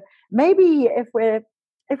don't. So maybe if we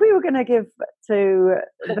were going to give to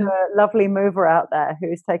the lovely mover out there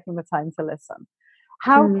who's taking the time to listen,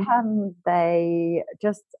 how can they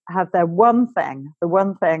just have their one thing, the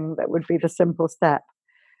one thing that would be the simple step?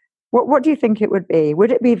 What do you think it would be?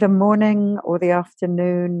 Would it be the morning or the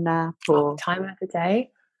afternoon nap or time of the day?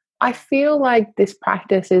 I feel like this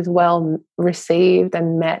practice is well received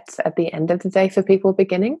and met at the end of the day for people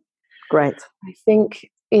beginning. Great. I think,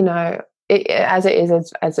 as it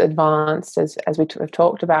is as advanced as we have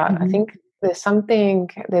talked about, I think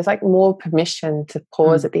there's like more permission to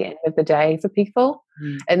pause at the end of the day for people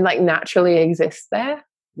and like naturally exist there.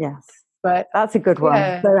 Yes. But that's a good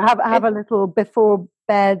one. So have a little before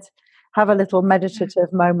bed, have a little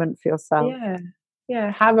meditative moment for yourself.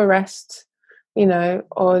 Yeah. Have a rest,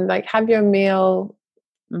 or like have your meal,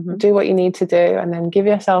 do what you need to do, and then give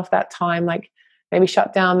yourself that time, like maybe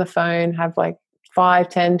shut down the phone, have like 5,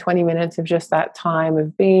 10, 20 minutes of just that time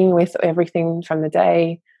of being with everything from the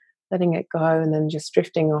day, letting it go, and then just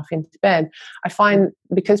drifting off into bed. I find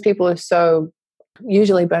because people are so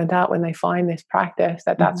usually burnt out when they find this practice,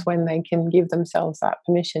 that's when they can give themselves that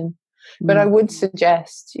permission. But I would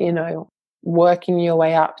suggest, working your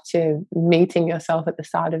way up to meeting yourself at the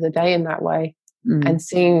start of the day in that way and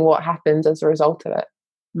seeing what happens as a result of it.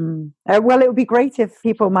 Well, it would be great if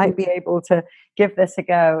people might be able to give this a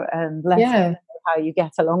go and let us know how you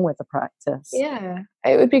get along with the practice. Yeah,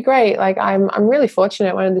 it would be great. Like I'm really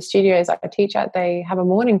fortunate. One of the studios I teach at, they have a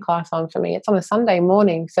morning class on for me. It's on a Sunday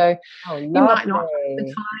morning, so you might not have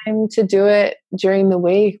the time to do it during the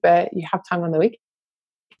week, but you have time on the week.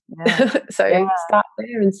 So start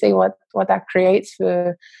there and see what that creates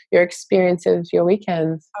for your experience of your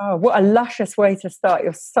weekends. Oh, what a luscious way to start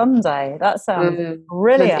your Sunday. That sounds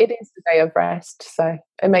brilliant. It is the day of rest, so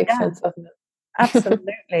it makes sense, doesn't it?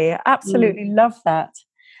 Absolutely love that.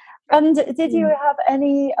 And did you have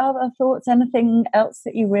any other thoughts, anything else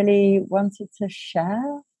that you really wanted to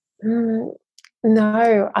share?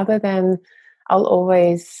 No, other than I'll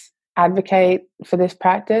always advocate for this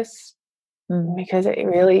practice because it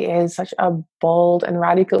really is such a bold and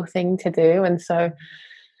radical thing to do. And so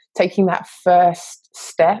taking that first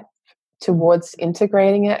step towards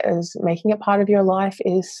integrating it as making it part of your life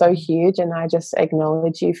is so huge. And I just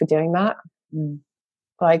acknowledge you for doing that.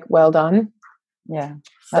 Like, well done. Yeah.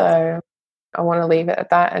 So I want to leave it at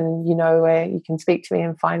that. And you know where you can speak to me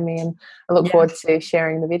and find me. And I look forward to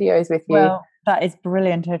sharing the videos with you. Well, that is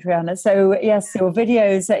brilliant, Adriana. So yes, your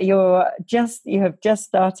videos, you have just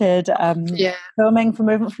started filming for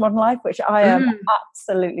Movement for Modern Life, which I am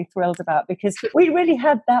absolutely thrilled about, because we really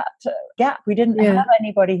had that gap. We didn't have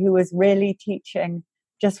anybody who was really teaching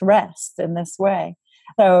just rest in this way.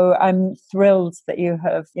 So I'm thrilled that you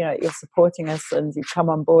have, you're supporting us and you've come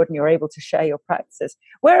on board and you're able to share your practices.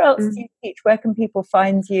 Where else do you teach? Where can people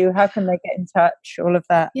find you? How can they get in touch? All of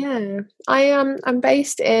that. Yeah, I'm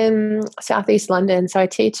based in Southeast London, so I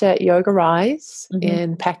teach at Yoga Rise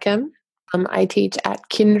in Peckham. I teach at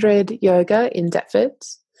Kindred Yoga in Deptford.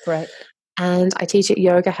 Right. And I teach at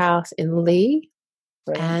Yoga House in Lee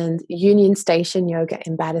and Union Station Yoga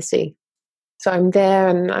in Battersea. So I'm there,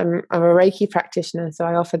 and I'm a Reiki practitioner, so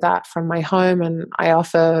I offer that from my home, and I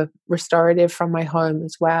offer restorative from my home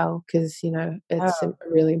as well, because it's a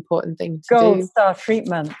really important thing to do. Gold star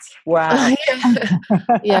treatment. Wow.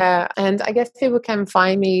 Yeah, and I guess people can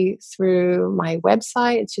find me through my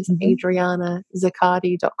website. It's just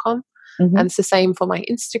adrianazaccardi.com, and it's the same for my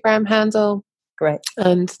Instagram handle. Great.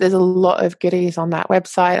 And there's a lot of goodies on that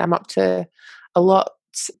website. I'm up to a lot,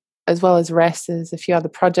 as well as rest. There's a few other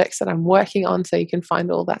projects that I'm working on, so you can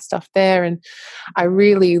find all that stuff there. And I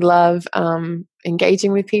really love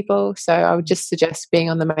engaging with people, so I would just suggest being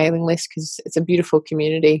on the mailing list, because it's a beautiful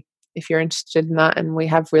community if you're interested in that, and we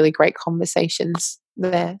have really great conversations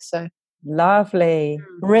there. So lovely,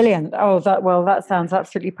 brilliant. Oh, that sounds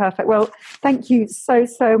absolutely perfect. Well, thank you so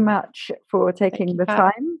much for taking the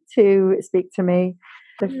time to speak to me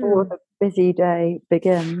before the busy day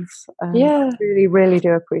begins. Really, really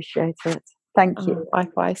do appreciate it. Thank you.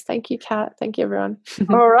 Likewise. Thank you, Kat. Thank you, everyone.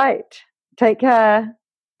 All right. Take care.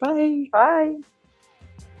 Bye. Bye.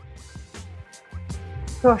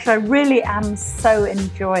 Gosh, I really am so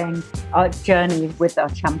enjoying our journey with our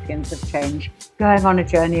Champions of Change, going on a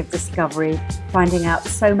journey of discovery, finding out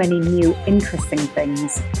so many new interesting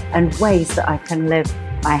things and ways that I can live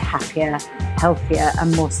my happier, healthier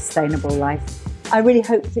and more sustainable life. I really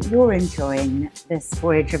hope that you're enjoying this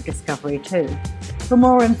voyage of discovery too. For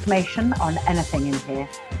more information on anything in here,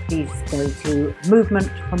 please go to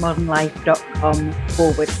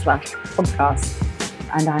movementformodernlife.com/podcast.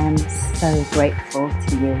 And I am so grateful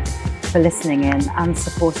to you for listening in and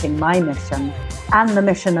supporting my mission and the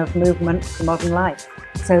mission of Movement for Modern Life,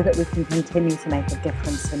 so that we can continue to make a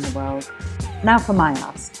difference in the world. Now for my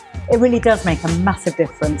ask. It really does make a massive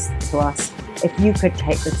difference to us if you could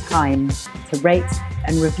take the time to rate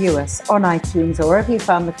and review us on iTunes or wherever you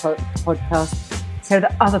found the podcast, so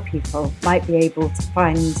that other people might be able to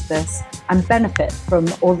find this and benefit from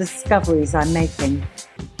all the discoveries I'm making.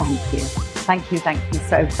 Thank you. Thank you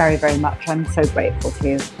so very, very much. I'm so grateful to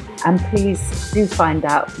you. And please do find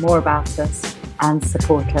out more about us and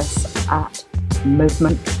support us at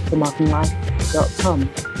movementformodernlife.com.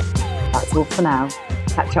 That's all for now.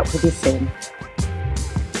 Catch up with you soon.